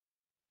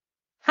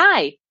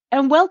Hi,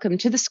 and welcome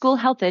to the School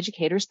Health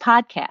Educators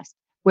Podcast,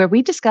 where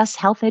we discuss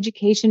health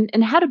education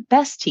and how to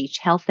best teach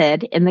health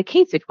ed in the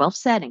K 12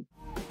 setting.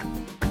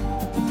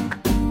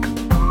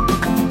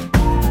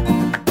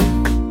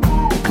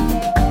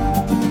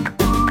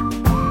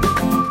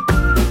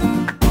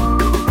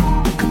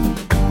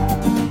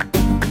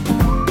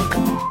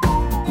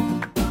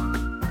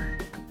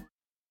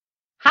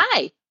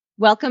 Hi,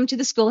 welcome to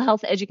the School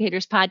Health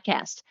Educators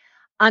Podcast.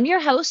 I'm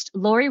your host,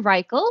 Lori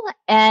Reichel,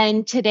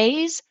 and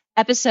today's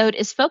episode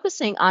is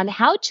focusing on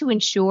how to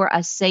ensure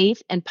a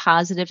safe and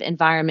positive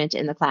environment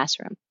in the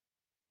classroom.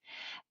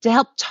 To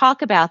help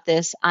talk about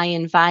this, I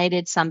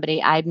invited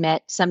somebody I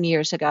met some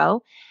years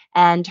ago,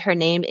 and her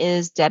name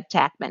is Deb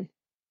Tackman.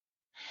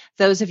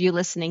 Those of you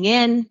listening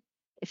in,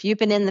 if you've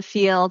been in the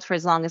field for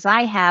as long as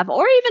I have,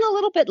 or even a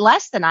little bit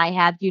less than I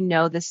have, you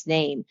know this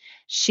name.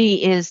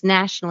 She is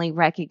nationally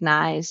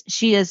recognized.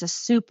 She is a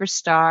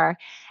superstar.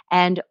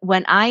 And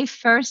when I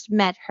first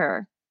met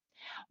her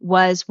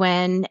was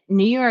when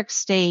New York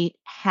State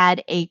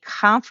had a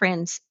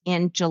conference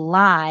in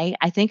July.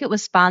 I think it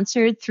was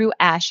sponsored through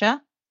ASHA,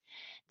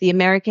 the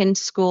American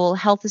School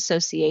Health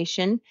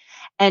Association.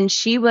 And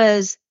she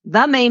was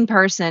the main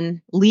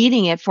person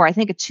leading it for, I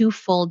think, 2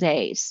 full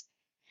days.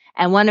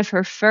 And one of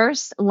her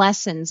first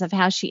lessons of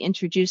how she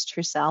introduced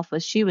herself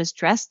was she was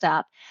dressed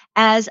up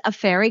as a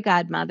fairy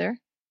godmother,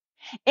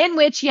 in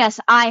which, yes,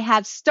 I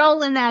have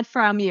stolen that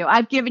from you.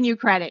 I've given you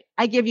credit.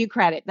 I give you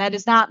credit. That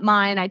is not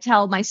mine. I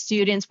tell my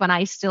students when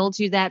I still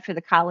do that for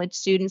the college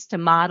students to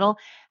model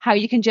how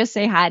you can just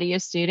say hi to your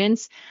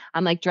students.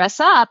 I'm like, dress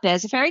up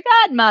as a fairy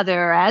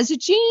godmother, as a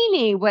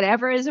genie,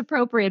 whatever is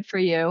appropriate for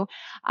you.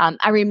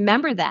 I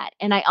remember that.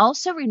 And I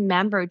also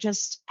remember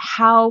just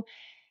how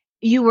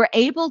you were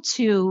able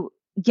to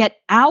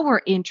get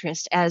our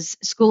interest as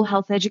school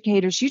health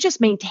educators. You just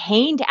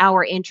maintained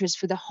our interest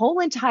for the whole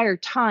entire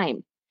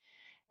time.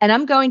 And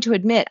I'm going to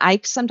admit, I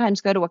sometimes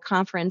go to a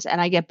conference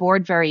and I get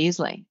bored very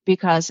easily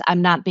because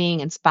I'm not being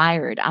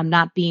inspired. I'm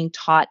not being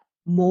taught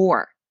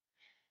more.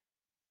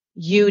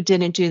 You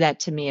didn't do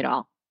that to me at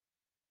all.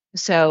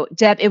 So,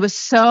 Deb, it was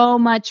so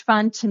much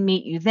fun to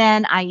meet you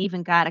then. I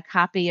even got a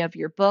copy of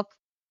your book.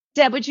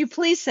 Deb, would you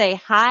please say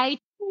hi?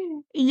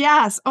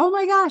 Yes. Oh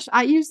my gosh.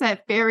 I used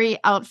that fairy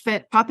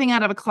outfit popping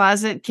out of a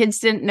closet. Kids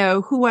didn't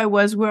know who I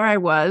was, where I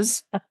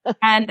was.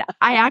 And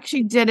I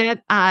actually did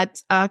it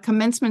at a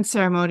commencement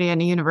ceremony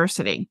in a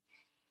university.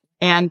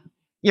 And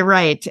you're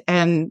right.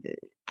 And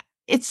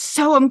it's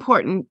so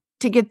important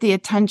to get the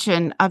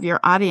attention of your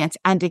audience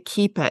and to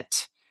keep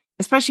it,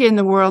 especially in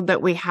the world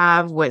that we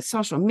have with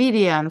social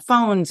media and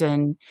phones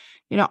and,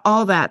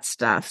 all that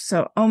stuff.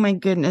 So, oh my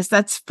goodness,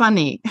 that's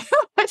funny.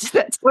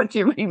 That's what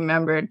you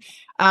remembered.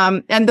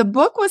 And the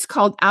book was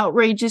called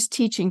Outrageous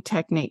Teaching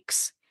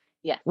Techniques.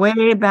 Yeah.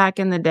 Way back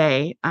in the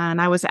day. And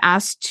I was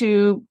asked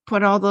to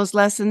put all those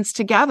lessons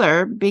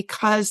together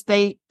because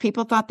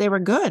people thought they were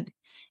good.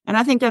 And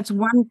I think that's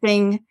one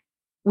thing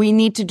we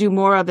need to do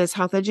more of as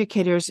health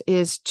educators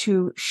is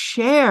to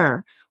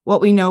share what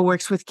we know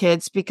works with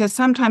kids, because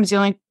sometimes the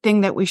only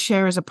thing that we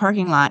share is a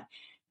parking lot,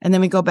 and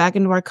then we go back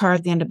into our car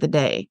at the end of the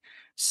day.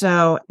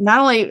 So not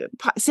only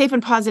safe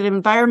and positive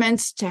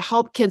environments to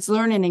help kids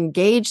learn and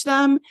engage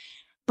them,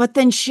 but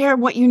then share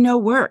what you know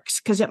works,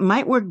 because it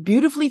might work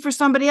beautifully for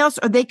somebody else,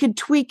 or they could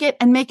tweak it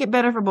and make it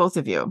better for both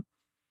of you.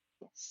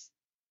 Yes.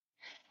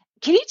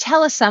 Can you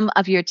tell us some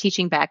of your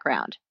teaching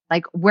background,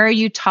 like where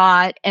you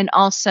taught and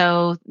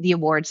also the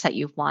awards that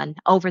you've won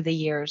over the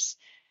years?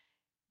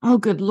 Oh,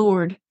 good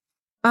Lord.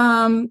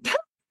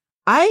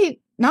 I,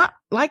 not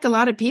like a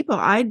lot of people,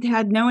 I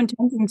had no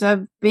intentions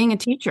of being a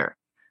teacher.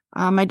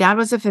 My dad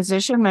was a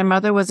physician. My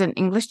mother was an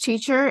English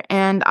teacher.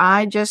 And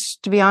I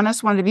just, to be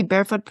honest, wanted to be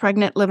barefoot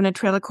pregnant, live in a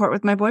trailer court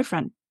with my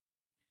boyfriend.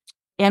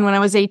 And when I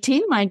was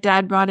 18, my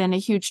dad brought in a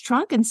huge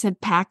trunk and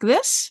said, pack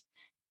this.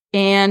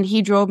 And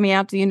he drove me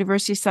out to the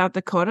University of South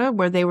Dakota,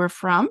 where they were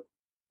from,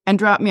 and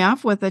dropped me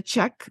off with a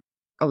check,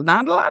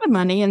 not a lot of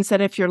money, and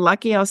said, if you're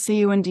lucky, I'll see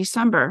you in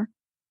December.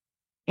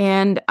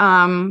 And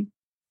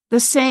the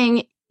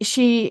saying, if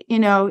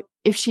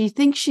she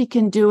thinks she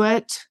can do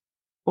it,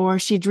 or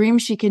she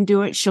dreams she can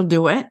do it, she'll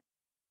do it.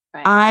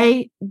 Right.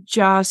 I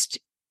just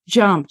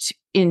jumped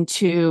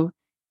into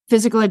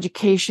physical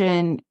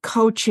education,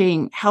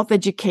 coaching, health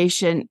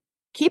education.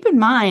 Keep in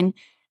mind,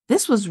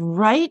 this was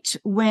right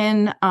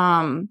when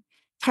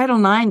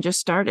Title IX just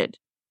started.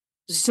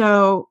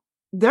 So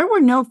there were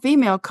no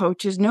female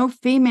coaches, no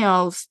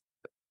females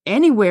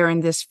anywhere in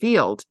this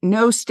field,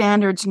 no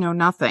standards, no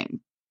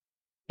nothing.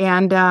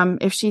 And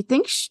if she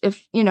thinks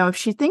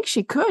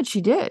she could,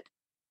 she did.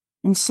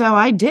 And so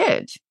I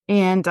did.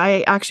 And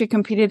I actually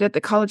competed at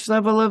the college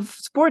level of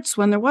sports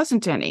when there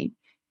wasn't any.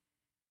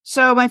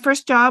 So my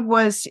first job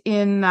was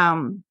in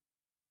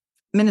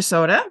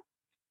Minnesota,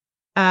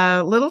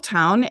 a little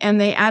town, and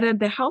they added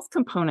the health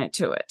component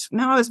to it.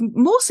 Now I was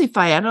mostly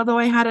Phi-Ed, although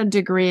I had a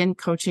degree in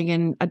coaching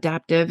and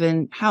adaptive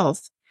and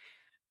health.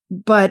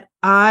 But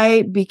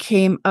I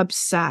became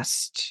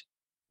obsessed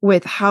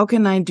with how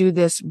can I do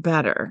this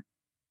better?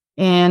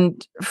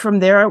 And from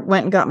there, I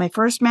went and got my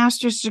first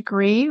master's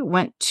degree,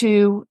 went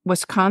to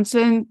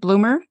Wisconsin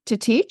Bloomer to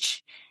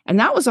teach. And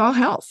that was all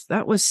health.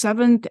 That was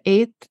seventh,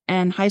 eighth,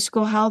 and high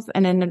school health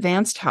and an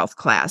advanced health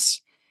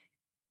class.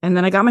 And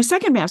then I got my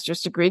second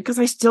master's degree because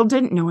I still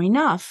didn't know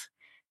enough.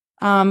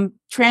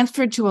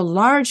 Transferred to a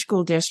large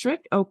school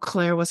district, Eau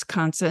Claire,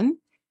 Wisconsin,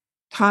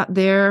 taught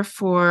there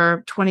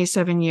for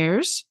 27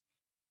 years.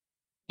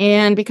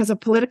 And because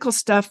of political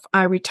stuff,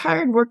 I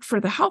retired, worked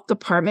for the health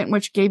department,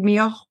 which gave me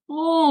a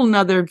whole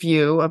nother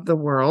view of the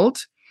world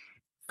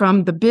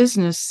from the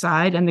business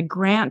side and the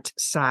grant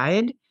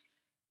side.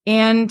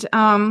 And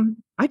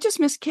I just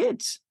miss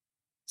kids.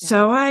 Yeah.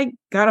 So I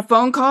got a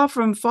phone call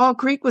from Fall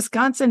Creek,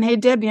 Wisconsin. Hey,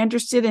 Deb, you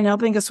interested in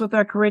helping us with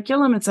our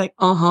curriculum? It's like,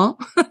 uh-huh.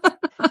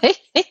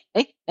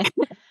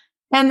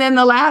 And then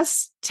the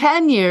last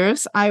 10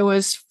 years, I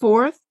was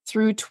 4th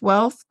through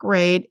 12th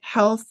grade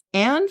health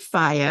and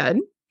phy-ed.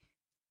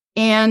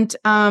 And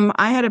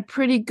I had a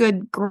pretty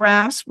good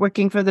grasp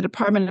working for the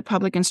Department of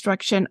Public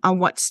Instruction on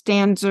what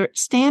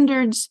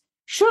standards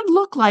should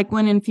look like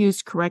when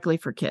infused correctly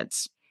for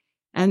kids.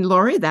 And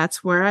Lori,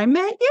 that's where I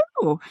met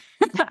you.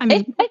 I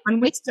mean, when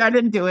we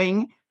started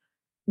doing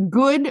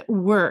good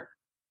work.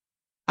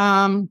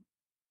 I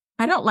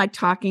don't like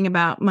talking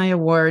about my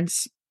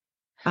awards.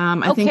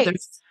 I think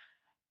there's.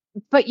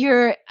 But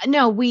I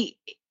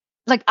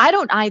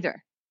don't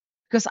either,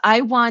 because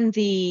I won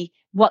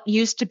what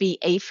used to be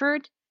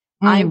AFERD.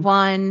 I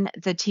won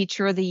the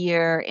Teacher of the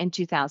Year in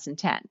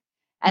 2010.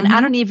 And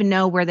I don't even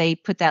know where they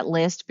put that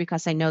list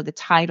because I know the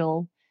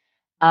title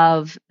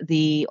of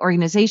the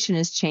organization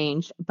has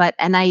changed.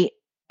 And I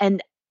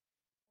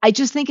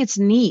just think it's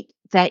neat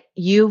that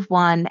you've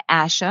won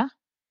ASHA.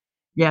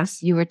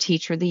 Yes. You were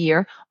Teacher of the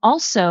Year.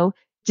 Also,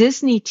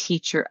 Disney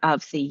Teacher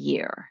of the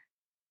Year.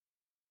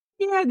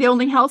 Yeah, the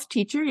only health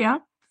teacher, yeah.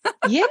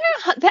 Yeah.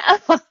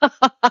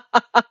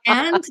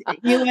 And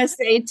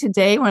USA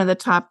Today, one of the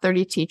top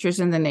 30 teachers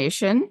in the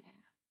nation.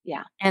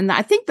 Yeah. And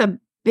I think the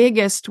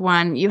biggest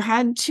one, you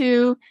had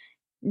to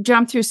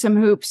jump through some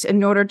hoops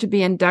in order to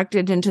be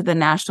inducted into the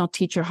National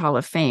Teacher Hall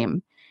of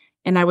Fame.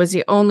 And I was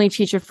the only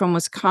teacher from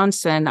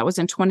Wisconsin. That was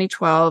in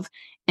 2012,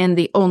 and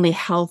the only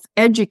health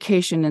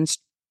education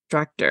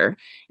instructor.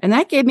 And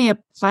that gave me a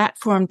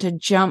platform to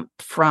jump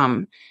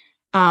from.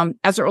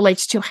 As it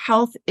relates to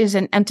health is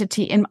an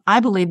entity, and I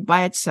believe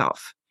by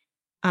itself.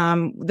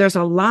 There's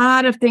a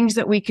lot of things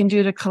that we can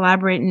do to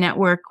collaborate and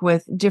network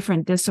with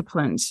different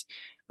disciplines.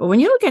 But when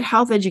you look at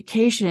health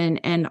education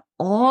and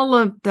all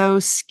of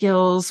those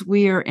skills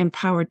we are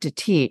empowered to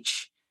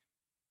teach,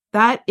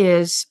 that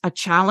is a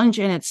challenge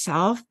in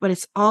itself, but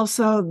it's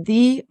also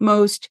the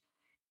most,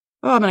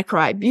 I'm going to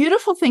cry,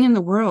 beautiful thing in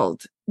the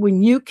world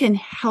when you can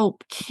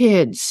help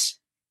kids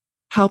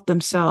help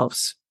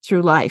themselves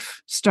through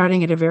life,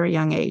 starting at a very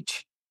young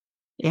age.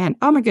 And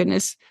oh my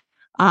goodness.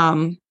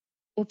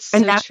 It's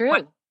so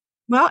true.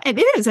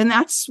 It is. And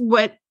that's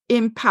what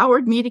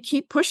empowered me to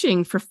keep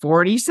pushing for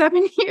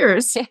 47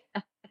 years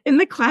in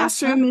the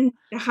classroom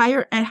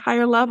and at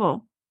higher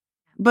level.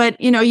 But,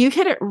 you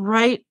hit it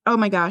right. Oh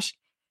my gosh,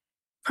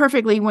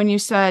 perfectly when you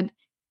said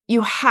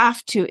you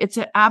have to, it's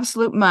an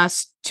absolute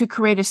must to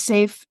create a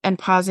safe and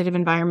positive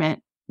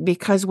environment,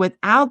 because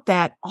without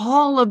that,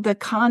 all of the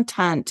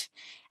content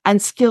and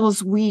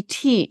skills we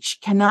teach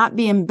cannot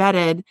be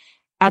embedded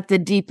at the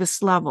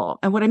deepest level.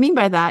 And what I mean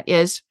by that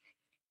is,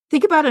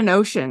 think about an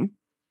ocean.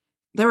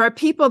 There are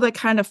people that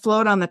kind of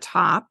float on the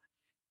top.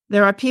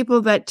 There are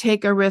people that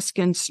take a risk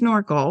and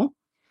snorkel.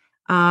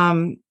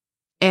 And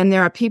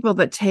there are people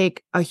that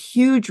take a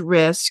huge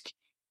risk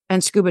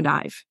and scuba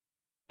dive.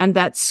 And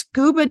that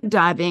scuba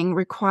diving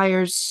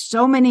requires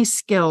so many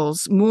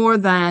skills, more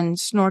than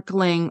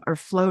snorkeling or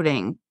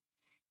floating.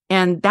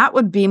 And that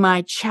would be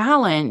my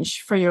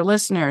challenge for your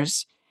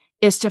listeners,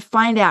 is to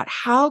find out,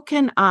 how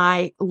can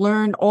I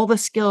learn all the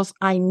skills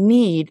I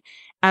need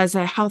as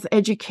a health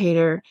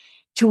educator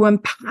to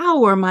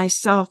empower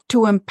myself,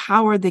 to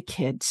empower the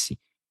kids.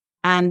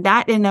 And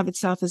that in of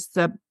itself is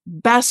the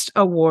best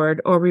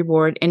award or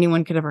reward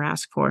anyone could ever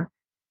ask for.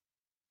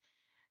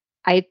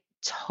 I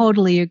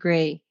totally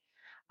agree.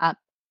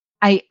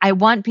 I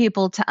want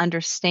people to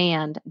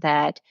understand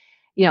that,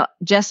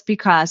 just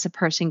because a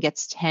person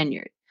gets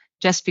tenured,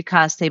 just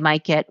because they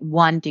might get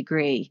one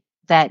degree,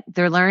 that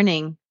their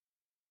learning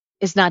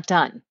is not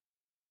done.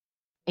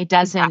 It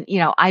doesn't,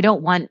 I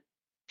don't want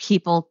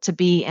people to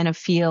be in a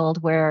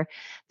field where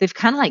they've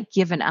kind of like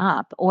given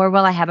up, or,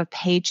 well, I have a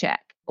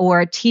paycheck,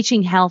 or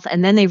teaching health,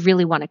 and then they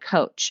really want to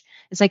coach.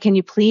 It's like, can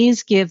you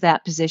please give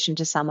that position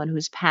to someone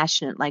who's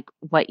passionate, like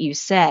what you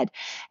said?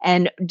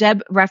 And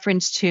Deb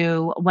referenced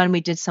to when we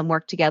did some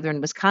work together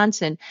in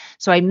Wisconsin.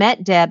 So I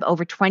met Deb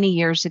over 20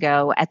 years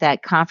ago at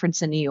that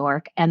conference in New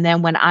York. And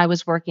then when I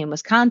was working in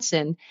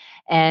Wisconsin,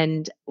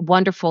 and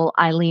wonderful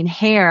Eileen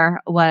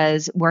Hare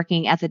was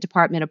working at the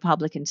Department of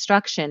Public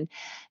Instruction,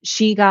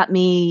 she got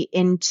me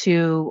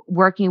into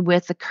working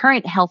with the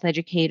current health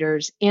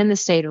educators in the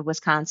state of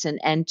Wisconsin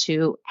and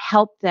to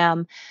help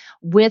them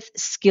with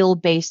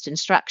skill-based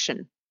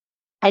instruction.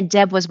 And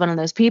Deb was one of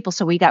those people.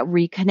 So we got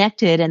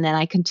reconnected. And then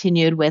I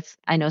continued with,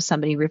 I know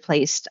somebody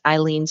replaced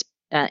Eileen's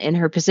in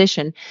her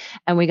position,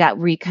 and we got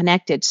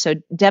reconnected. So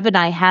Deb and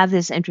I have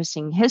this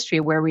interesting history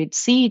where we'd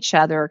see each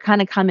other,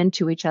 kind of come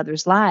into each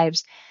other's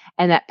lives,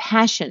 and that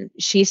passion.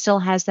 She still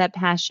has that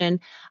passion.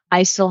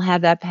 I still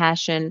have that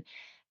passion.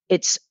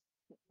 It's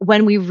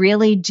when we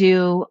really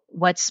do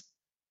what's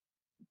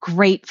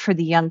great for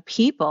the young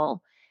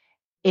people,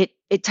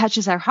 it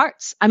touches our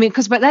hearts. I mean,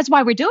 because but that's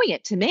why we're doing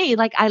it. To me,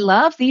 like, I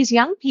love these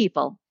young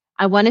people.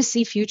 I want to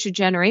see future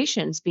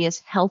generations be as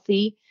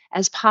healthy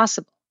as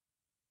possible.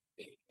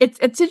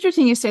 It's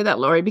interesting you say that,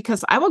 Lori,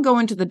 because I will go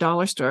into the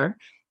dollar store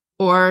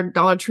or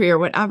Dollar Tree or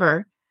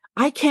whatever.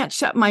 I can't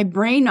shut my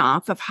brain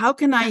off of how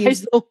can I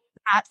use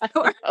that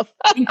or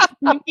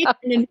create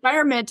an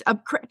environment of,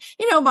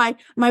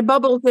 my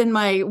bubbles and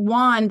my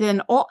wand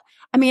and all.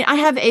 I mean, I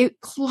have a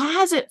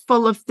closet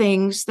full of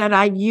things that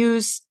I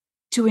use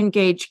to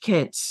engage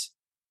kids.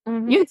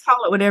 Mm-hmm. You can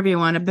call it whatever you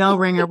want, a bell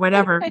ring or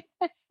whatever.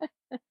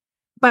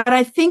 But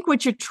I think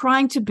what you're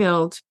trying to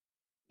build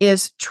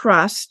is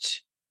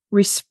trust,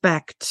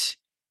 respect,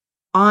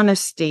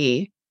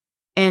 honesty,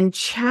 and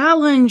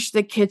challenge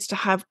the kids to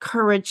have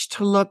courage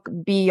to look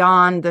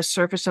beyond the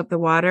surface of the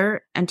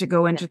water and to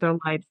go into their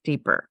lives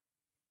deeper.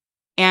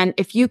 And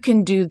if you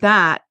can do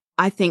that,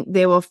 I think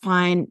they will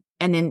find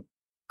an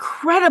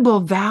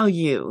incredible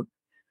value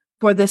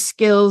for the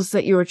skills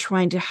that you are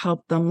trying to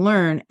help them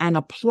learn and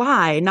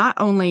apply, not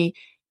only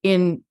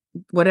in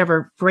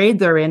whatever grade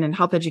they're in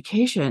health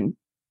education,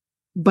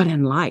 but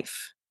in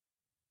life.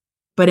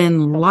 But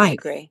in life.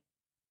 Agree.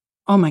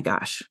 Oh my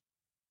gosh.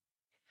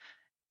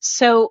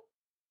 So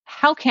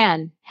how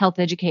can health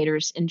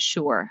educators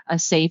ensure a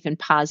safe and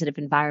positive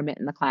environment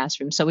in the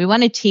classroom? So we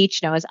want to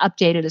teach, as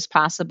updated as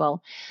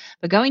possible.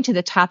 But going to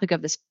the topic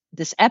of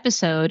this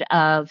episode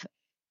of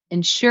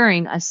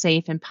ensuring a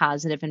safe and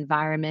positive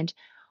environment,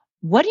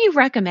 what do you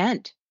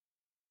recommend?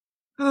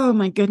 Oh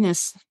my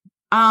goodness.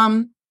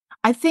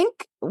 I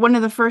think one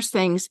of the first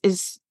things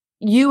is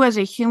you as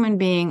a human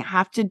being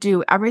have to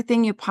do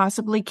everything you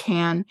possibly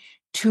can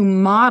to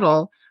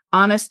model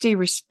honesty,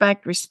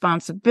 respect,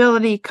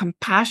 responsibility,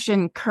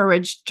 compassion,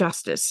 courage,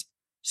 justice.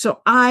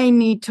 So I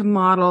need to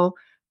model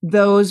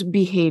those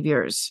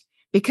behaviors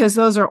because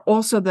those are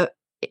also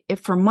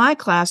for my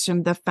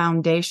classroom, the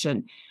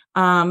foundation.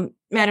 Matter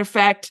of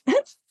fact,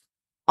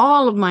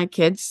 all of my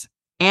kids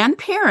and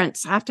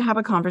parents have to have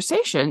a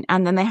conversation,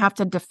 and then they have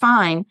to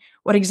define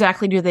what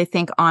exactly do they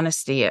think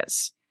honesty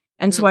is.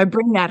 And so I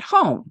bring that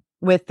home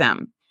with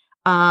them,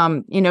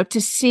 to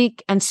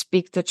seek and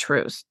speak the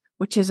truth,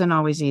 which isn't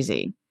always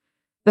easy.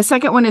 The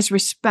second one is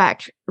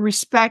respect.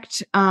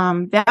 Respect,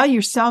 value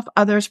yourself,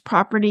 others,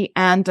 property,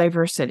 and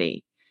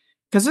diversity.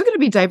 Because there's going to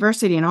be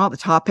diversity in all the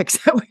topics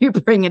that we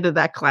bring into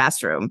that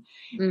classroom.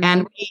 Mm-hmm.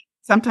 And we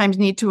sometimes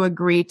need to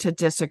agree to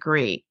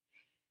disagree.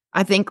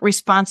 I think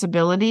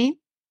responsibility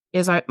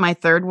is my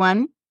third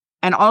one.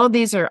 And all of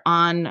these are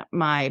on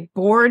my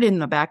board in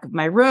the back of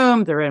my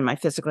room. They're in my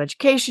physical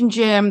education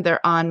gym.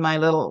 They're on my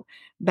little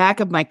back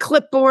of my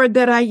clipboard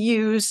that I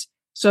use.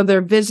 So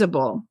they're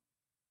visible.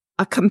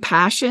 A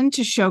compassion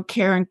to show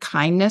care and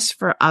kindness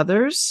for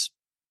others.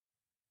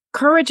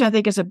 Courage, I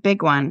think, is a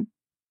big one.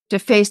 To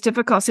face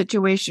difficult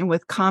situation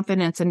with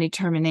confidence and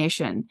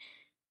determination.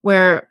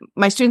 Where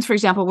my students, for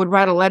example, would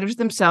write a letter to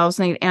themselves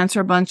and they'd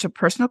answer a bunch of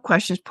personal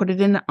questions, put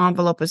it in an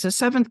envelope as a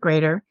 7th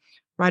grader,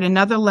 write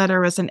another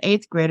letter as an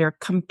 8th grader,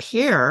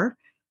 compare,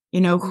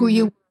 who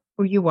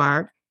you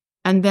are,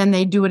 and then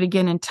they do it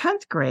again in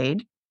 10th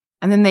grade,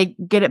 and then they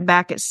get it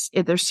back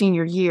at their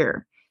senior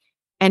year.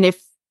 And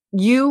if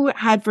you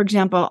had, for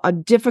example, a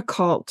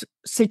difficult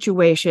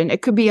situation,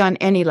 it could be on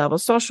any level,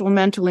 social,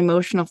 mental,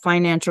 emotional,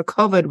 financial.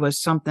 COVID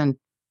was something,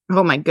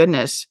 oh my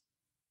goodness.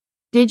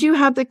 Did you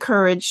have the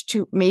courage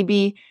to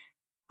I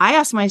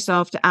asked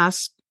myself to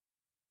ask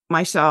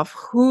myself,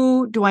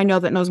 who do I know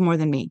that knows more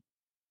than me?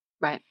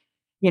 Right.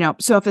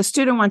 So if a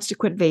student wants to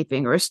quit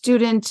vaping or a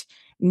student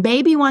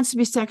maybe wants to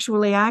be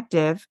sexually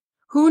active,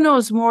 who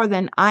knows more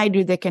than I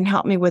do that can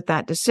help me with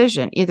that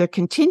decision, either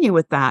continue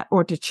with that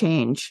or to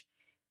change?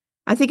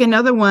 I think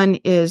another one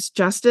is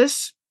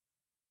justice,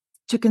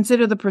 to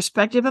consider the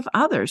perspective of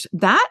others.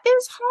 That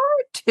is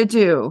hard to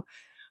do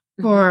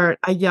for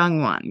a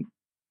young one.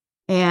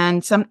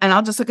 And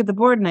I'll just look at the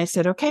board and I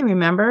said, okay,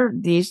 remember,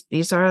 these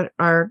are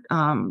our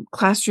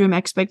classroom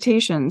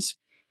expectations.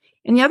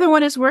 And the other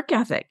one is work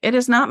ethic. It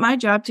is not my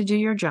job to do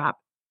your job.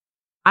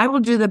 I will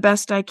do the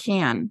best I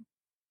can.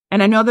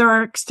 And I know there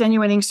are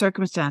extenuating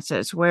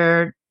circumstances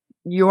where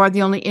you are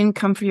the only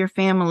income for your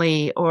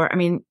family, or,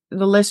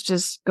 the list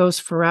just goes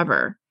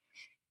forever.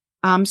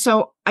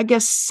 So I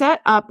guess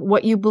set up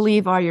what you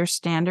believe are your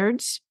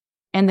standards.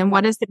 And then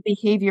what is the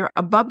behavior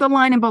above the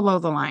line and below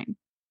the line?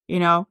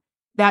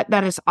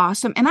 That is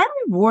awesome. And I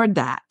reward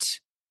that.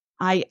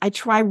 I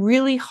try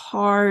really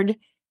hard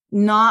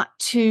not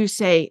to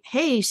say,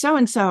 hey,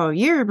 so-and-so,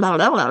 you're blah,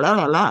 blah, blah, blah,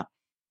 blah, blah.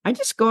 I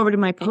just go over to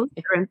my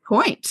poster and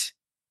point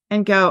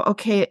and go,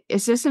 okay,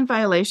 is this in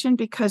violation?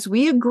 Because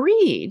we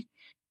agreed.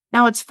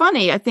 Now, it's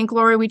funny. I think,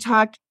 Lori, we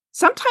talked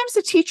Sometimes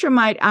the teacher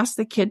might ask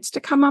the kids to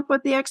come up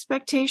with the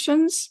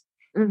expectations.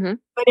 Mm-hmm.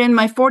 But in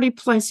my 40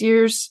 plus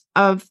years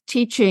of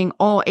teaching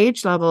all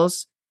age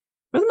levels,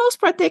 for the most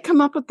part, they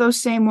come up with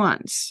those same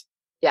ones.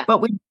 Yeah.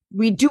 But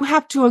we do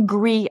have to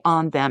agree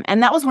on them.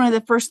 And that was one of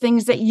the first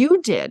things that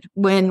you did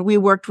when we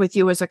worked with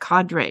you as a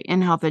cadre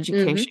in health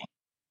education.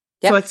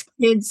 Mm-hmm. Yep. So it's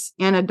kids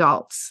and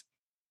adults.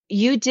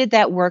 You did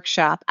that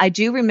workshop. I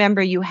do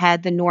remember you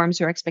had the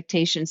norms or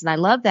expectations. And I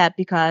love that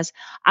because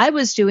I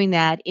was doing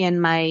that in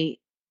my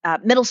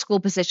middle school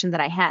position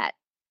that I had.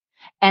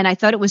 And I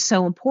thought it was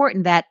so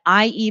important that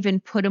I even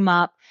put them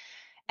up.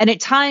 And at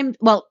time,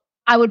 well,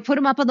 I would put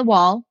them up on the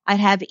wall. I'd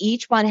have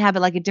each one have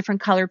like a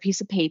different color piece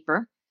of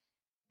paper.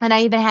 And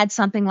I even had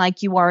something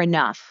like "You are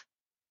enough."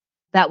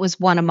 That was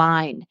one of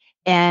mine.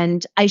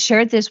 And I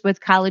shared this with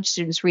college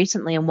students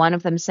recently, and one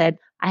of them said,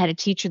 I had a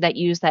teacher that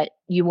used that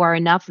 "You are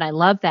enough," and I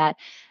love that.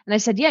 And I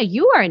said, yeah,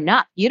 you are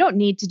enough. You don't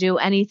need to do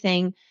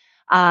anything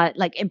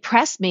like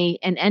impress me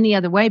in any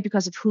other way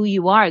because of who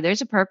you are.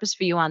 There's a purpose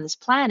for you on this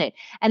planet.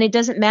 And it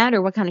doesn't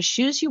matter what kind of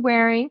shoes you're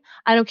wearing.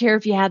 I don't care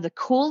if you have the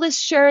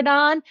coolest shirt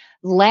on,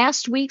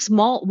 last week's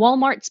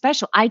Walmart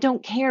special. I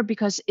don't care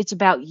because it's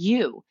about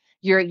you.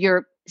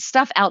 Your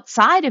stuff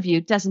outside of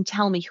you doesn't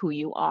tell me who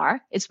you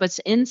are. It's what's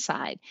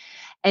inside.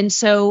 And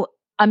so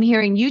I'm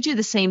hearing you do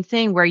the same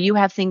thing where you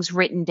have things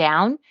written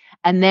down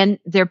and then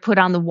they're put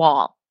on the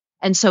wall.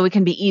 And so it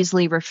can be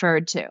easily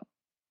referred to.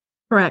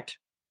 Correct.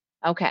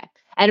 Okay.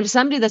 And if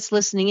somebody that's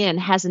listening in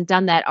hasn't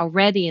done that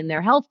already in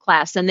their health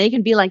class, then they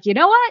can be like, you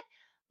know what?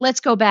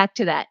 Let's go back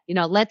to that.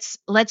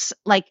 Let's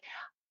like,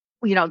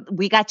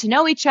 we got to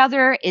know each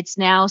other. It's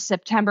now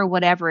September,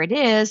 whatever it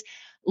is.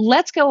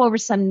 Let's go over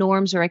some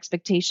norms or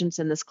expectations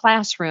in this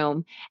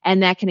classroom.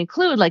 And that can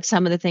include like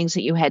some of the things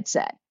that you had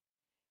said.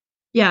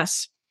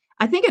 Yes.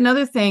 I think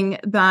another thing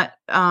that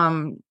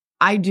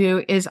I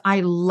do is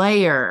I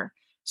layer.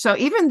 So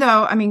even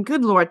though, I mean,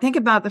 good Lord, think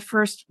about the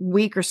first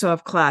week or so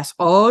of class.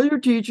 All your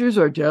teachers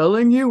are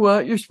telling you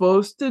what you're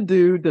supposed to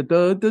do. Da,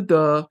 da, da,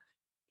 da.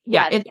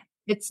 Yeah,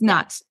 it's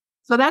nuts.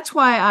 So that's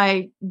why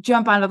I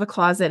jump out of the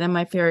closet in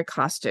my fairy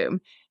costume.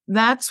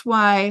 That's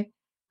why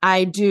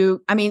I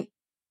do. I mean,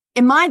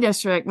 in my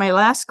district, my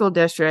last school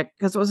district,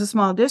 because it was a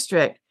small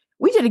district,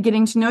 we did a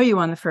getting to know you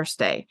on the first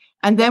day.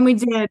 And then we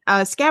did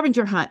a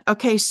scavenger hunt.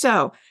 Okay,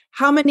 so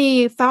how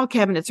many file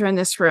cabinets are in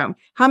this room?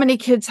 How many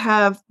kids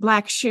have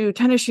black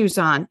tennis shoes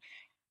on?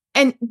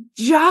 And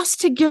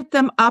just to get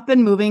them up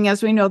and moving,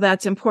 as we know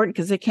that's important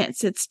because they can't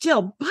sit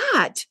still.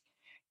 But,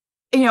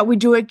 we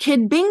do a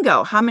kid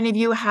bingo. How many of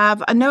you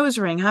have a nose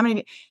ring? How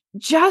many?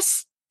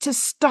 Just to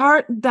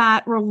start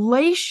that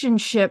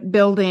relationship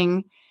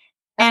building.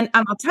 And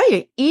I'll tell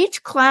you,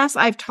 each class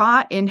I've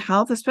taught in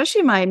health,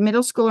 especially my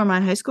middle school or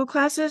my high school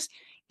classes,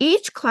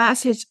 each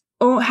class has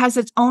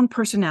its own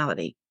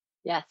personality.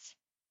 Yes.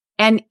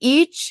 And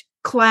each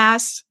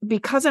class,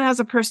 because it has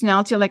a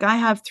personality, like I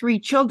have 3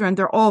 children,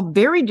 they're all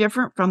very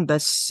different from the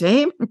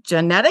same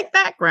genetic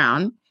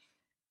background.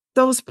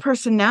 Those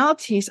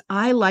personalities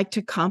I like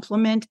to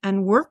complement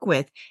and work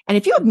with. And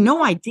if you have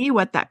no idea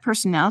what that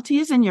personality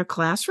is in your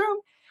classroom,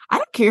 I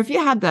don't care if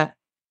you have the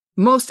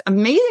most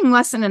amazing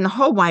lesson in the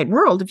whole wide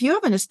world. If you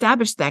haven't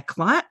established that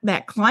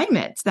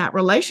climate, that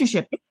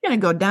relationship, it's going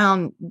to go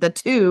down the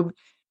tube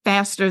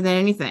faster than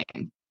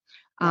anything.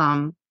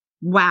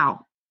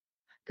 Wow.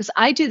 Because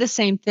I do the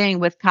same thing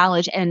with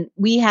college, and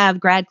we have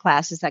grad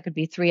classes that could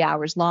be 3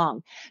 hours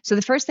long. So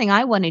the first thing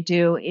I want to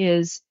do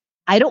is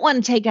I don't want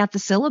to take out the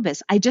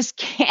syllabus. I just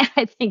can't.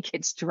 I think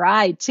it's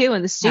dry too.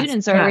 And the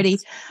students are already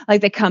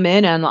like, they come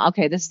in and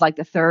okay, this is like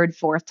the 3rd,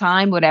 4th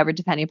time, whatever,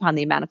 depending upon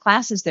the amount of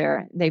classes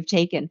they've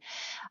taken.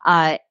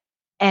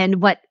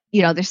 And what,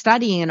 they're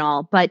studying and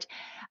all, but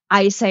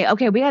I say,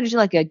 okay, we got to do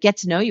like a get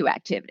to know you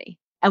activity,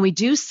 and we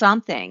do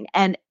something.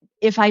 And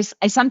if I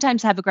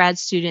sometimes have a grad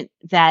student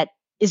that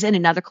is in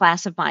another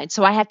class of mine,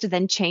 so I have to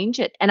then change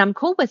it, and I'm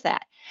cool with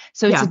that.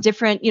 So it's a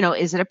different,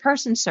 is it a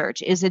person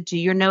search? Is it, do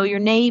you know your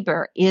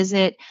neighbor? Is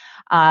it,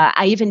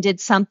 I even did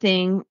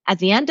something at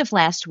the end of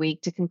last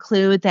week to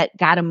conclude that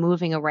got them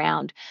moving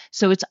around.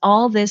 So it's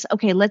all this,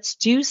 okay, let's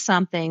do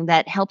something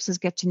that helps us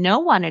get to know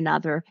one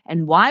another.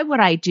 And why would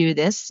I do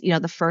this?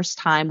 The first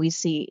time we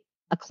see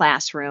a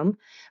classroom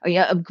or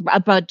a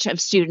bunch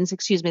of students,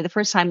 the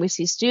first time we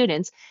see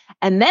students,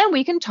 and then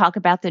we can talk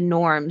about the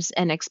norms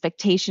and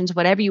expectations,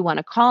 whatever you want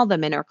to call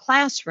them, in our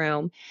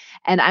classroom.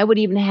 And I would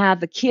even have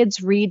the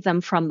kids read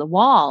them from the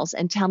walls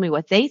and tell me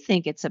what they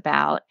think it's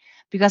about,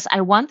 because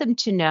I want them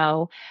to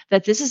know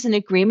that this is an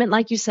agreement,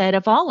 like you said,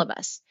 of all of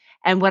us.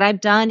 And what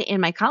I've done in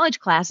my college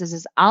classes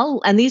is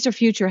and these are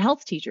future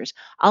health teachers,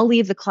 I'll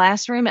leave the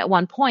classroom at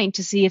one point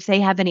to see if they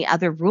have any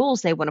other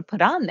rules they want to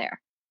put on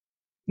there.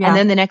 Yeah. And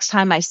then the next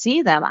time I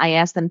see them, I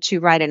ask them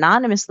to write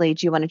anonymously,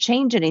 do you want to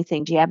change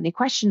anything? Do you have any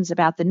questions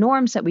about the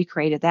norms that we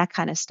created? That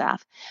kind of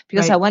stuff.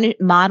 Because I want to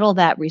model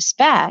that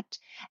respect.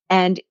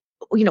 And,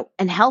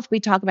 in health, we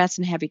talk about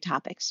some heavy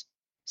topics.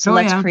 So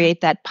let's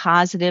create that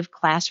positive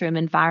classroom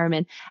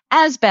environment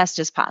as best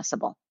as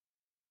possible.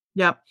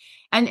 Yep.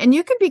 And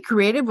you can be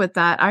creative with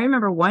that. I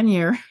remember one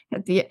year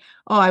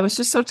I was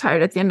just so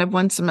tired at the end of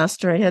one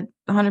semester. I had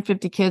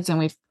 150 kids and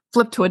we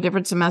flipped to a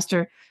different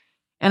semester.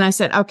 And I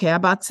said, okay, I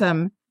bought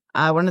some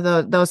one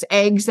of those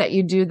eggs that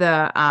you do you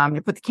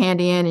put the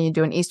candy in and you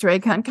do an Easter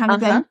egg kind of Uh-huh.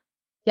 thing.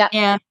 Yep.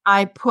 And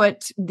I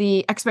put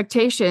the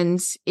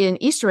expectations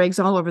in Easter eggs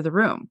all over the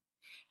room.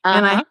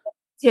 And I had Uh-huh.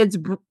 kids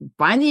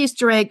find the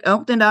Easter egg,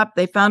 open it up,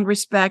 they found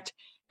respect.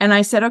 And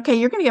I said, okay,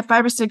 you're going to get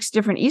 5 or 6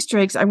 different Easter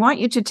eggs. I want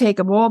you to take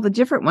of all the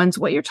different ones,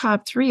 what your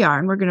top 3 are,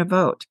 and we're going to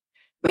vote.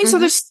 I mean, so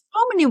Mm-hmm. there's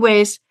so many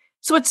ways.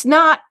 So it's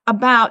not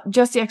about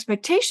just the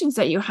expectations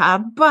that you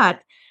have,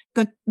 but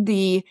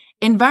the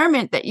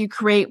environment that you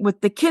create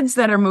with the kids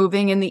that are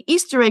moving and the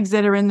Easter eggs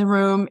that are in the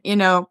room.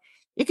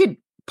 You could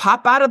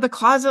pop out of the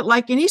closet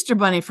like an Easter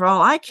bunny for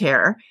all I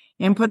care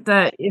and put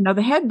the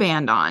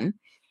headband on.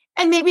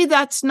 And maybe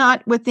that's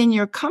not within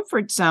your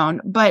comfort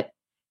zone, but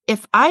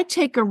if I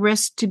take a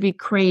risk to be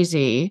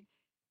crazy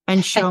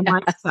and show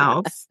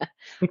myself,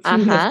 which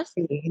you have Uh-huh.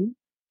 seen,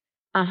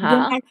 then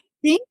Uh-huh. I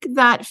think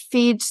that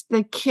feeds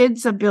the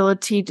kids'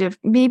 ability to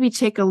maybe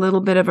take a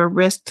little bit of a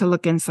risk to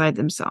look inside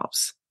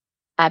themselves.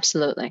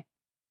 Absolutely.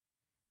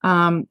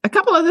 A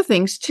couple other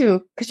things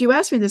too, because you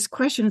asked me this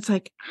question. It's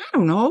like, I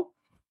don't know.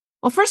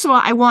 Well, first of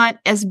all, I want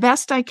as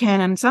best I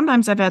can. And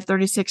sometimes I've had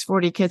 36,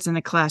 40 kids in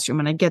a classroom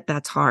and I get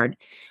that's hard.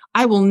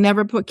 I will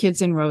never put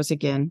kids in rows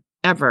again,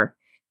 ever.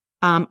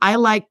 I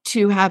like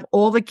to have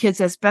all the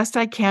kids as best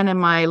I can in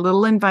my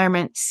little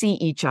environment see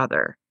each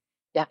other.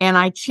 Yeah. And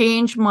I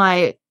change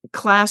my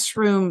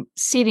classroom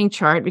seating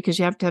chart because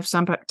you have to have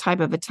some type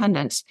of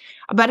attendance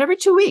about every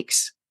 2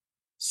 weeks.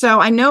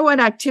 So I know what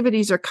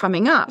activities are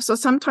coming up. So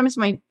sometimes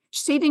my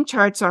seating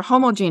charts are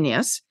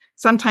homogeneous.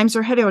 Sometimes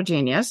they're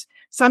heterogeneous.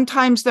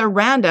 Sometimes they're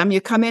random.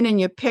 You come in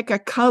and you pick a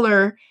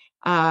color,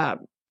 from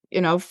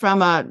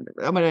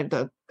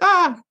the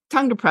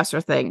tongue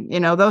depressor thing,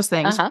 those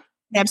things. Uh-huh.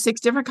 They have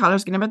 6 different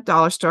colors, get them at the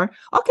dollar store.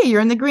 Okay,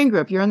 you're in the green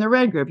group, you're in the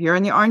red group, you're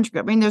in the orange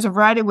group. I mean, there's a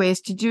variety of ways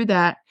to do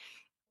that,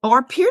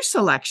 or peer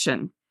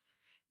selection.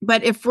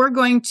 But if we're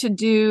going to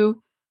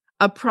do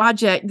a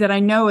project that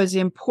I know is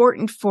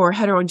important for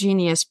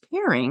heterogeneous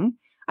pairing,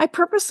 I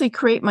purposely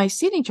create my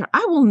seating chart.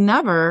 I will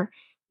never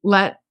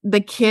let the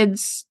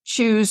kids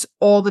choose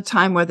all the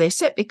time where they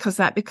sit because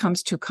that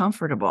becomes too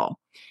comfortable.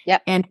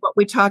 Yep. And what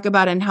we talk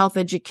about in health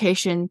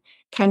education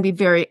can be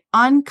very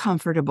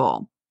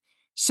uncomfortable.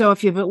 So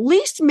if you've at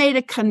least made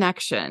a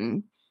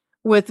connection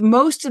with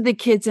most of the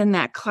kids in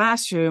that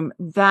classroom,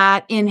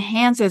 that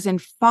enhances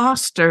and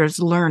fosters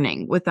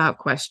learning without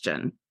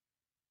question.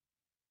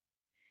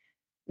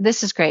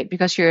 This is great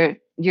because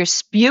you're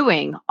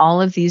spewing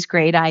all of these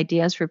great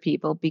ideas for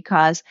people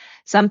because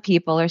some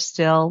people are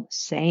still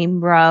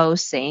same row,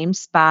 same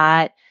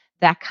spot,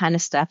 that kind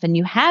of stuff. And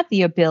you have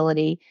the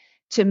ability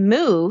to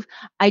move.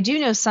 I do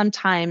know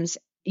sometimes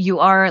you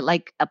are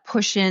like a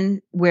push in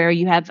where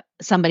you have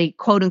somebody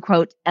quote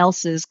unquote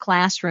else's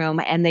classroom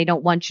and they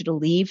don't want you to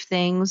leave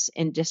things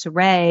in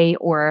disarray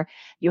or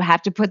you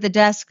have to put the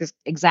desks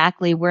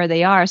exactly where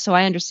they are. So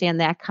I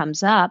understand that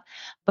comes up.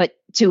 But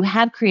to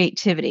have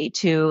creativity,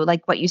 to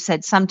like what you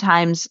said,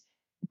 sometimes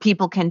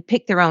people can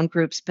pick their own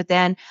groups, but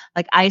then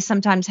like I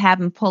sometimes have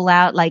them pull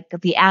out like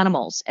the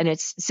animals and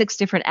it's 6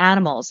 different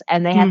animals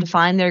and they have to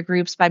find their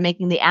groups by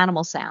making the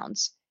animal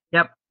sounds.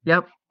 Yep.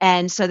 Yep.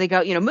 And so they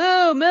go,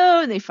 moo,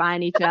 moo, and they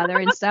find each other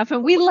and stuff.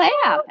 And we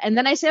laugh. And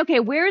then I say,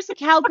 okay, where's the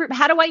cow group?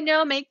 How do I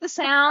know? Make the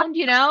sound,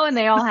 And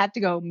they all have to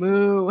go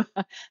moo,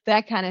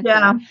 that kind of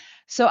Yeah. thing.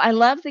 So I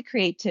love the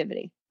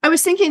creativity. I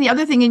was thinking the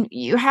other thing, and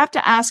you have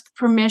to ask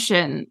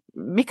permission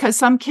because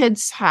some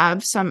kids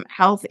have some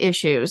health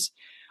issues.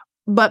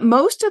 But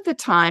most of the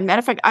time, matter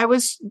of fact, I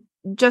was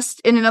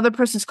just in another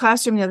person's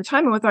classroom the other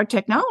time, and with our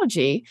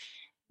technology,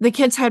 the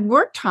kids had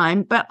work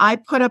time, but I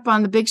put up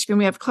on the big screen,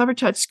 we have Clever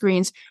Touch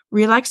screens,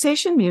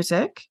 relaxation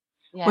music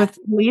with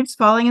leaves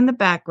falling in the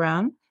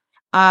background.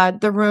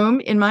 The room,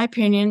 in my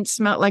opinion,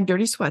 smelled like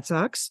dirty sweat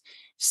socks.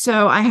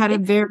 So I had a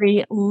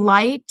very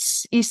light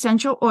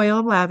essential oil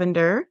of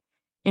lavender,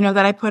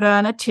 that I put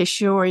on a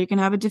tissue, or you can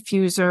have a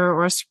diffuser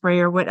or a spray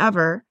or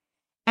whatever.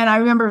 And I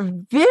remember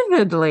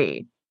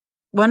vividly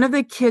one of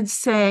the kids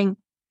saying,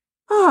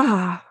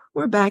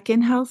 we're back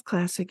in health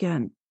class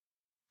again.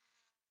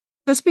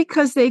 Just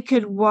because they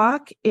could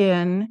walk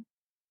in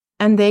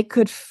and they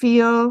could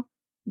feel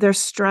their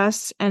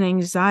stress and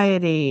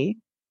anxiety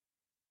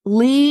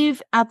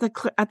leave at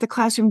the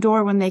classroom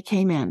door when they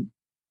came in.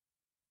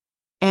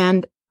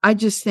 And I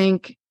just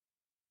think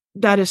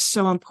that is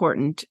so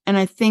important. And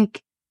I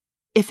think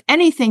if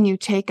anything you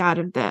take out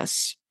of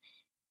this,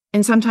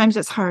 and sometimes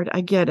it's hard,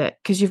 I get it,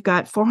 because you've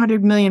got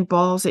 400 million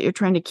balls that you're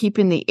trying to keep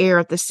in the air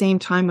at the same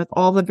time with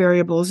all the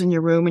variables in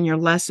your room and your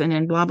lesson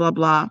and blah, blah,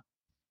 blah.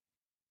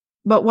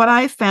 But what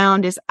I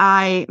found is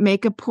I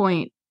make a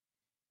point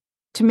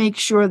to make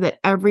sure that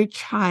every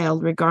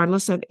child,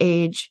 regardless of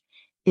age,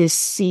 is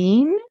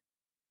seen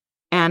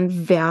and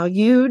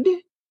valued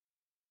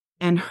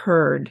and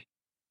heard.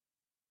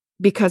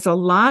 Because a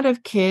lot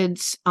of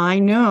kids I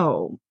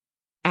know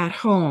at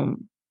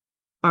home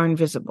are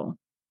invisible.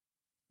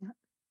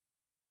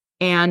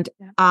 And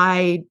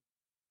Yeah.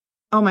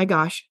 oh my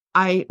gosh,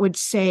 I would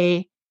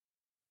say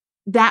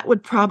that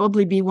would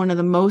probably be one of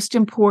the most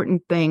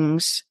important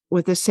things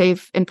with a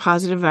safe and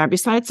positive environment,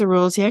 besides the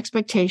rules, the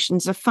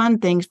expectations, the fun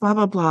things, blah,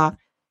 blah, blah,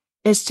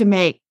 is to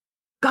make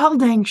god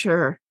dang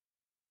sure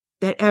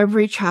that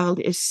every child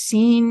is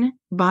seen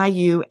by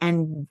you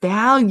and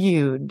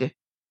valued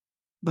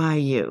by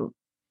you.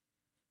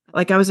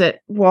 Like I was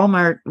at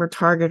Walmart or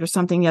Target or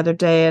something the other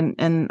day,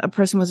 and a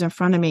person was in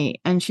front of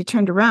me, and she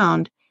turned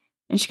around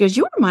and she goes,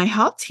 "You were my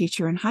health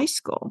teacher in high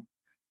school."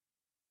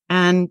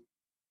 And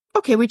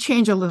okay, we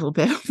change a little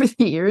bit over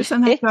the years.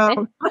 And I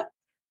go,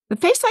 the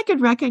face I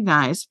could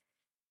recognize.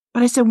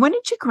 But I said, "When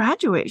did you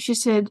graduate?" She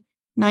said,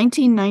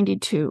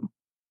 1992.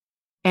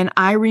 And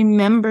I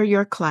remember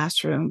your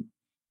classroom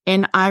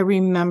and I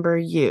remember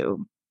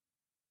you.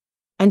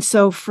 And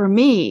so for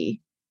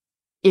me,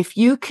 if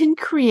you can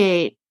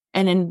create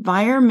an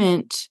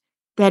environment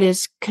that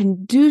is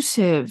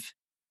conducive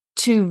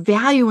to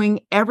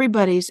valuing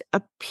everybody's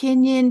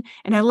opinion,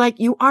 and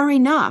you are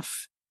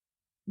enough,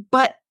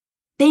 but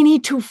they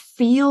need to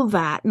feel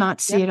that, not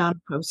see Yep. it on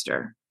a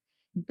poster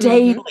Mm-hmm.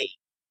 daily.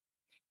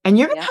 And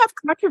you're going to Yep. have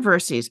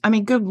controversies. I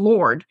mean, good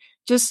Lord,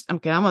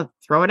 okay, I'm going to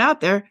throw it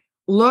out there.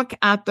 Look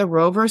at the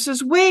Roe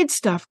versus Wade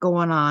stuff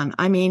going on.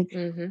 I mean,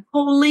 Mm-hmm.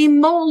 holy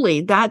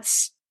moly,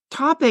 that's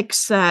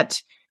topics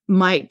that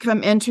might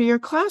come into your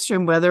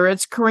classroom, whether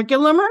it's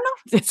curriculum or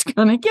not, it's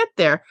going to get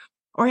there.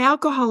 Or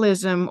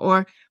alcoholism,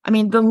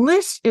 the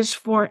list is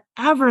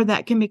forever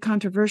that can be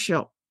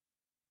controversial.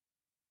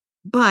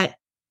 But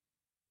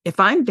if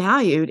I'm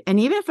valued, and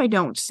even if I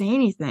don't say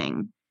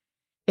anything,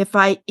 if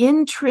I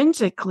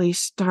intrinsically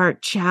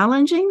start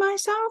challenging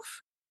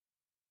myself,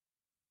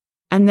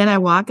 and then I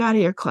walk out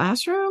of your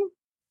classroom,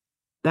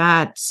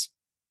 that's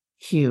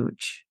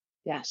huge.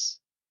 Yes.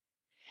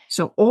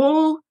 So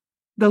all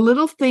the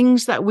little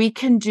things that we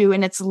can do,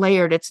 and it's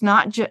layered. It's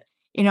not just,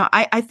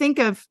 I think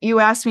of, you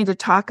asked me to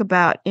talk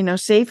about,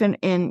 safe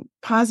and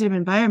positive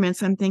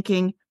environments. I'm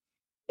thinking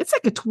it's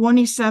like a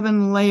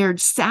 27 layered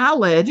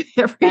salad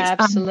every time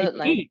I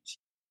Absolutely. teach.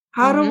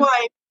 How do Mm-hmm.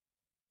 I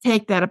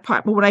take that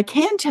apart? But what I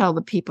can tell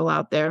the people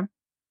out there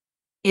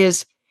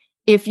is,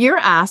 if you're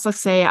asked, let's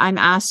say I'm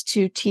asked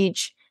to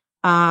teach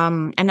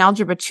an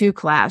Algebra 2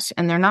 class,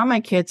 and they're not my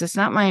kids, it's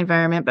not my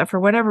environment, but for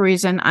whatever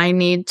reason, I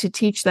need to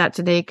teach that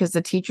today because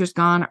the teacher's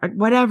gone or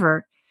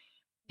whatever.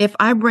 If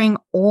I bring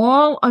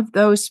all of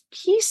those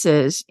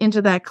pieces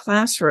into that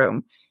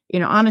classroom,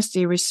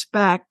 honesty,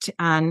 respect,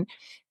 and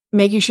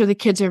making sure the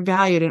kids are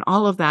valued and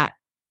all of that,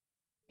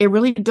 it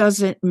really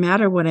doesn't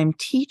matter what I'm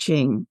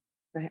teaching,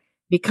 Right.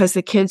 because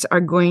the kids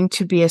are going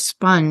to be a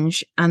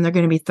sponge and they're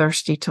going to be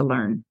thirsty to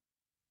learn.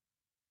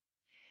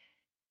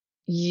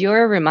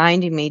 You're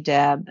reminding me,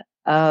 Deb,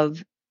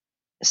 of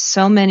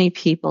so many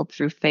people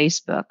through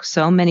Facebook,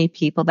 so many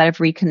people that I've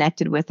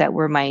reconnected with that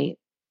were my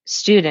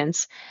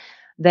students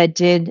that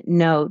did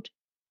note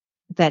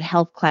that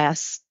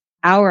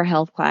our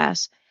health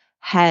class,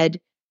 had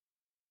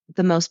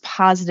the most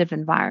positive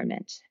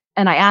environment.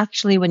 And I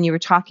actually, when you were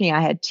talking,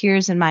 I had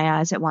tears in my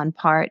eyes at one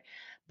part,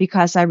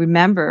 because I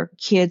remember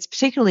kids,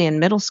 particularly in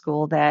middle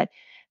school, that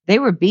they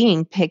were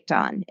being picked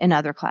on in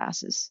other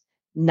classes,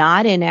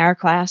 not in our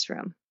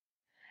classroom.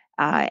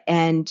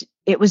 And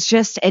it was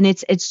just, and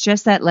it's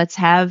just that, let's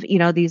have,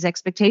 these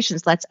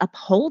expectations, let's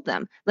uphold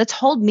them, let's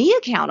hold me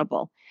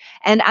accountable.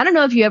 And I don't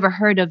know if you ever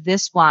heard of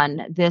this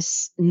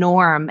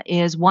norm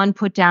is 1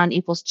 put down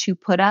equals 2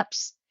 put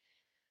ups.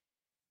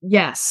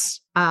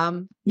 Yes.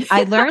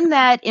 I learned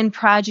that in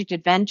Project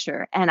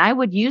Adventure, and I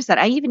would use that.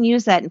 I even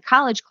use that in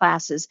college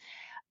classes.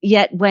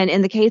 Yet when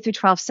in the K through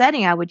 12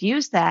 setting, I would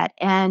use that.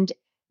 And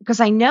because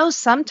I know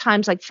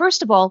sometimes, like,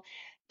 first of all,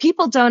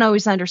 people don't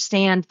always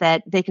understand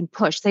that they can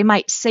push. They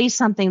might say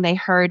something they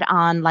heard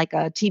on like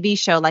a TV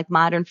show like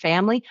Modern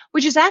Family,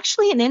 which is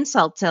actually an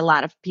insult to a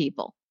lot of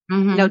people. You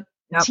know, Mm-hmm.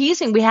 Yep.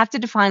 teasing, we have to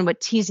define what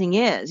teasing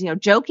is.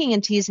 Joking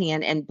and teasing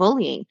and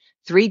bullying,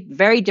 3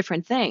 very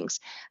different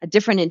things, a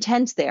different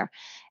intent there.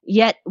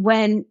 Yet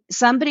when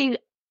somebody,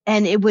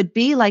 and it would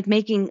be like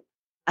making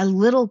a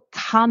little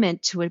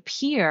comment to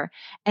appear,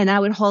 and I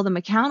would hold them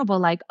accountable,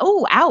 like,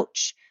 "Oh,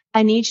 ouch,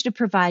 I need you to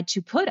provide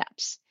 2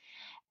 put-ups."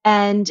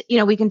 And,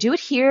 we can do it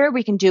here,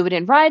 we can do it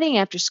in writing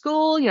after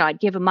school. I'd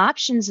give them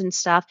options and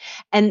stuff.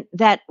 And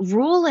that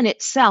rule in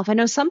itself, I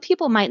know some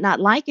people might not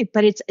like it,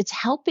 but it's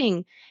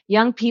helping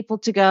young people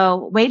to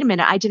go, "Wait a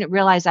minute, I didn't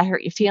realize I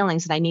hurt your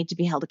feelings and I need to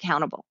be held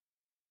accountable."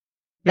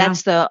 Yeah.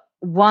 That's the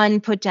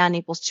 1 put down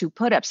equals 2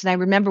 put ups. And I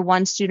remember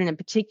one student in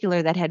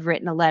particular that had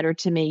written a letter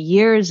to me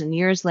years and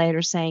years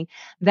later saying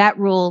that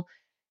rule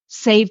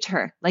saved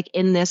her, like,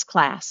 in this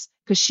class,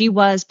 because she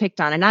was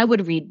picked on. And I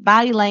would read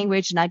body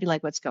language and I'd be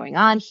like, "What's going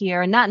on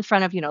here?" And not in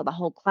front of, the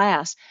whole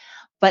class.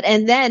 But,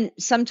 and then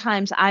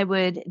sometimes I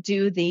would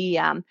do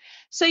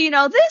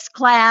so, this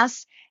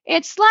class,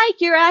 it's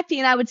like you're acting,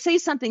 and I would say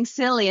something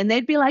silly and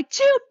they'd be like,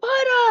 "2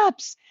 put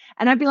ups."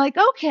 And I'd be like,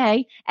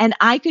 "Okay." And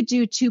I could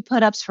do 2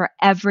 put ups for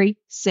every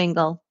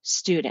single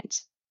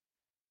student.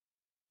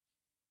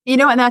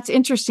 And that's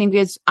interesting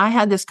because I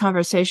had this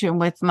conversation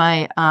with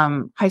my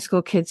high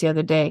school kids the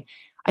other day.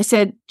 I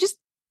said, just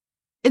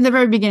in the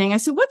very beginning, I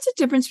said, what's the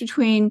difference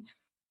between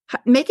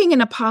making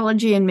an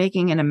apology and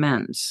making an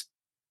amends?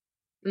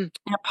 An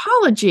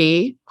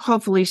apology,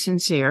 hopefully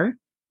sincere,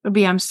 would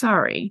be, I'm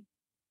sorry.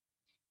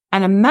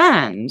 An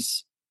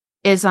amends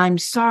is, I'm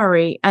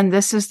sorry, and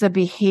this is the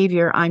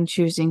behavior I'm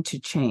choosing to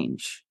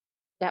change.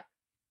 Yep.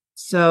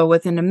 So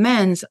with an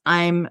amends,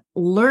 I'm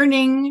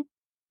learning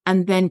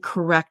and then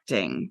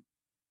correcting.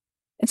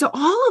 And so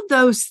all of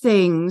those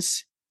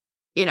things,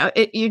 you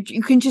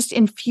can just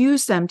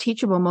infuse them,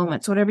 teachable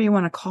moments, whatever you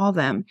want to call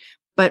them.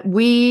 But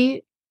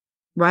we,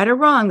 right or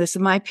wrong, this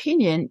is my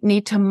opinion,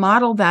 need to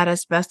model that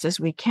as best as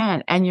we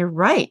can. And you're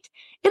right.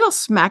 It'll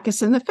smack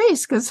us in the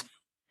face because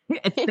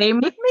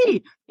same with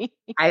me.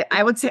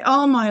 I would say,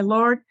 oh, my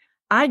Lord,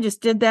 I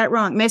just did that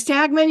wrong. Miss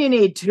Hagman, you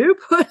need 2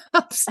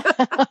 push-ups.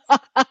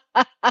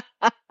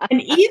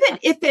 And even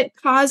if it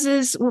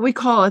causes what we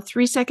call a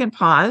 3-second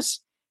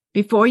pause,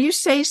 before you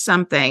say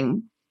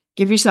something,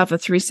 give yourself a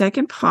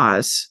 3-second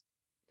pause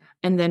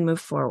and then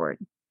move forward.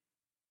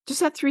 Just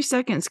that 3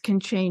 seconds can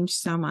change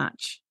so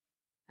much.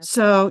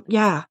 So,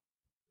 yeah,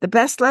 the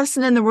best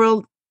lesson in the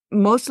world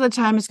most of the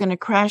time is going to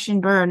crash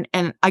and burn.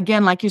 And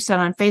again, like you said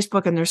on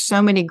Facebook, and there's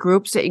so many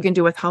groups that you can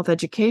do with health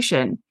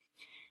education.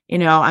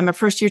 I'm a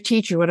first-year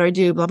teacher. What do I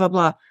do? Blah, blah,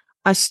 blah.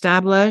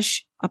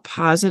 Establish a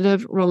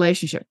positive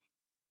relationship.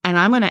 And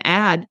I'm going to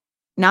add,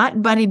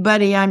 not buddy,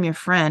 buddy, I'm your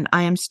friend.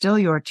 I am still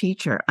your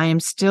teacher. I am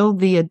still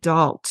the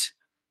adult.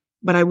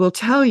 But I will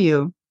tell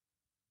you,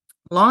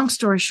 long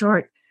story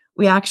short,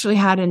 we actually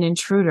had an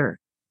intruder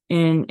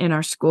in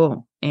our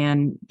school,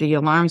 and the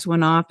alarms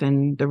went off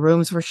and the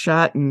rooms were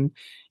shut and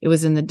it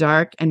was in the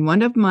dark. And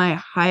one of my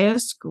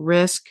highest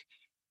risk,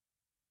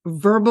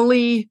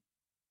 verbally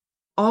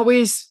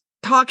always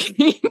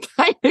talking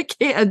kind of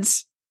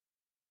kids,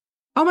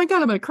 oh my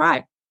God, I'm going to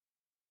cry.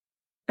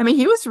 I mean,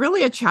 he was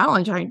really a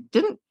challenge. I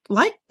didn't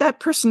like that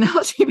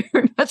personality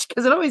very much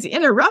because it always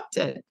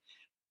interrupted.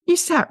 He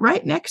sat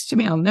right next to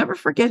me. I'll never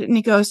forget it. And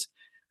he goes,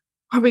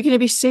 are we going to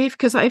be safe?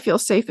 Because I feel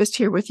safest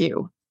here with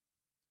you.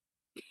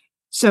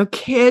 So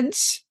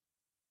kids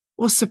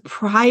will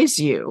surprise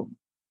you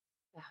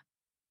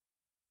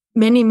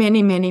many,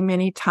 many, many,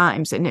 many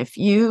times. And if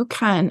you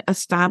can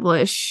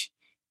establish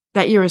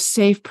that you're a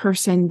safe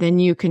person, then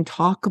you can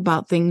talk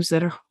about things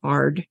that are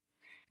hard.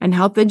 And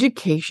health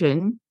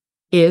education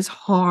is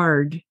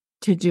hard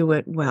to do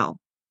it well.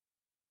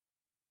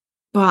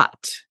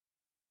 But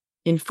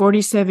in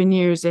 47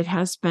 years, it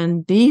has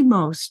been the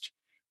most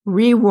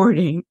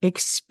rewarding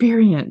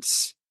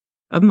experience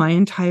of my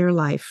entire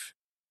life.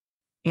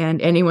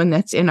 And anyone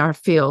that's in our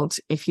field,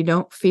 if you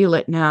don't feel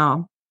it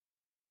now,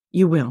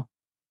 you will,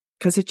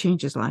 because it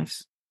changes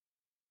lives.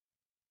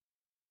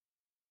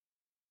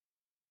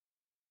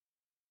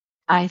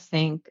 I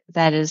think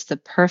that is the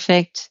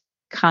perfect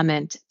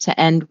comment to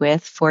end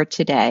with for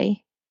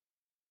today.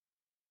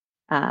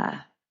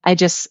 I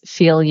just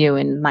feel you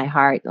in my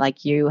heart,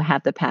 like you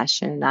have the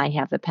passion, I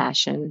have the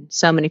passion.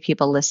 So many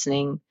people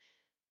listening,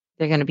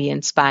 they're going to be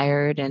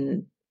inspired,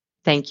 and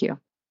thank you.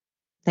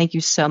 Thank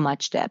you so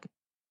much, Deb.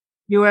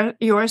 You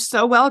are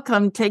so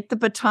welcome. Take the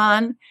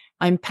baton.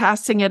 I'm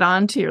passing it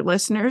on to your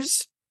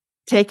listeners.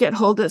 Take it,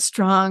 hold it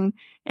strong,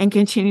 and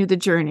continue the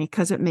journey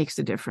because it makes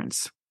a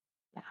difference.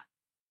 Yeah.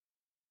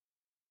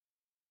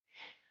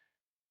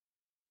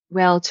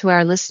 Well, to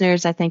our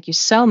listeners, I thank you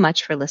so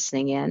much for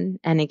listening in.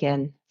 And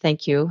again,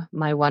 thank you,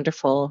 my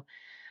wonderful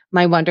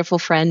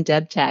friend,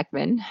 Deb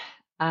Tachman.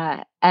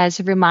 As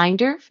a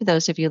reminder, for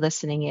those of you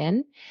listening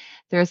in,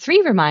 there are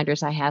 3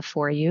 reminders I have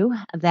for you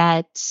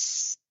that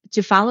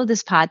to follow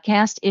this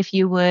podcast, if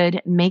you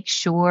would make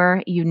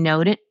sure you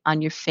note it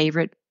on your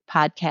favorite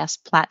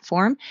podcast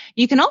platform.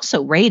 You can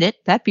also rate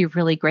it. That'd be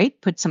really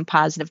great. Put some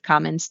positive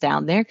comments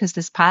down there because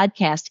this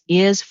podcast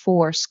is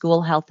for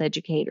school health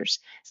educators,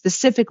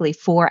 specifically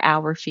for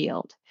our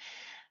field.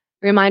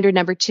 Reminder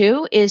number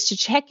 2 is to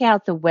check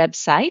out the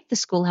website, the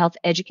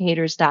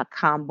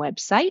schoolhealtheducators.com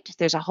website.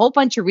 There's a whole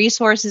bunch of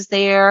resources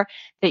there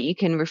that you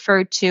can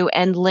refer to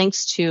and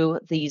links to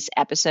these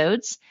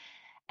episodes.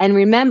 And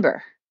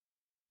remember,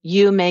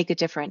 you make a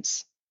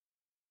difference.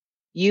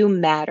 You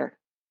matter.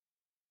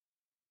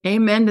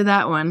 Amen to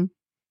that one.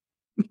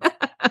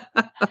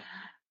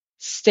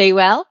 Stay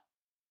well,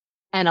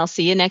 and I'll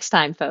see you next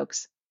time,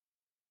 folks.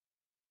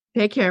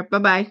 Take care.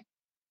 Bye-bye.